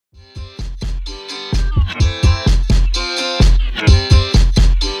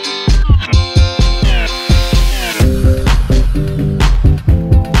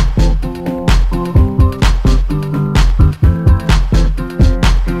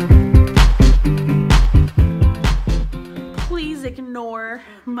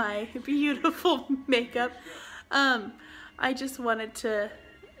my beautiful makeup. I just wanted to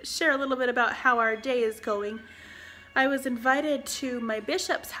share a little bit about how our day is going. I was invited to my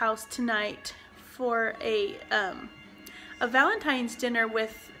bishop's house tonight for a Valentine's dinner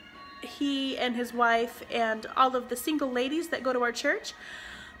with he and his wife and all of the single ladies that go to our church.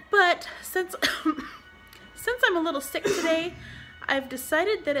 But since since I'm a little sick today, I've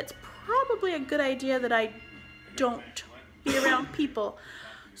decided that it's probably a good idea that I don't be around people.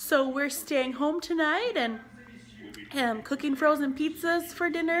 So we're staying home tonight and cooking frozen pizzas for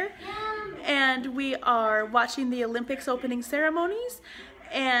dinner, and we are watching the Olympics opening ceremonies,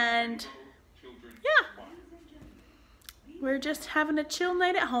 and yeah, we're just having a chill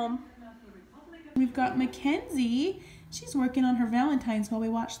night at home. We've got Mackenzie. She's working on her Valentine's while we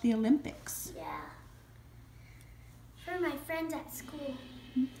watch the Olympics. Yeah. For my friends at school.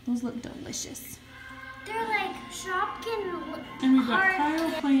 Those look delicious. They're like Shopkin. And we've got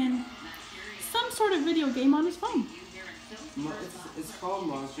Kyle playing some sort of video game on his phone. It's called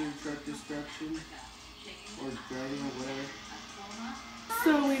Monster Truck Destruction or Driving or whatever.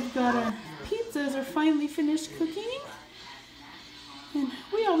 So we've got our pizzas are finally finished cooking. And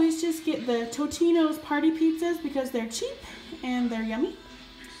we always just get the Totino's party pizzas because they're cheap and they're yummy.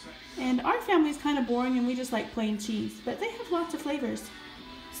 And our family's kind of boring and we just like plain cheese, but they have lots of flavors.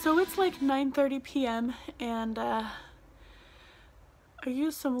 So it's like 9:30 p.m. and I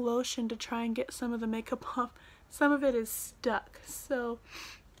used some lotion to try and get some of the makeup off. Some of it is stuck, so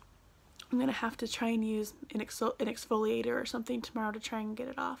I'm gonna have to try and use an exfoliator or something tomorrow to try and get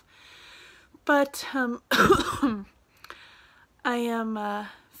it off. But I am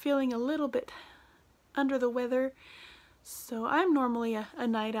feeling a little bit under the weather, so I'm normally a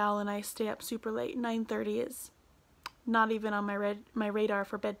night owl and I stay up super late. 9:30 is not even on my radar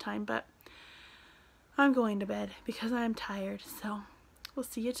for bedtime, but I'm going to bed because I'm tired, so we'll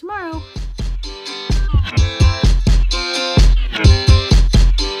see you tomorrow.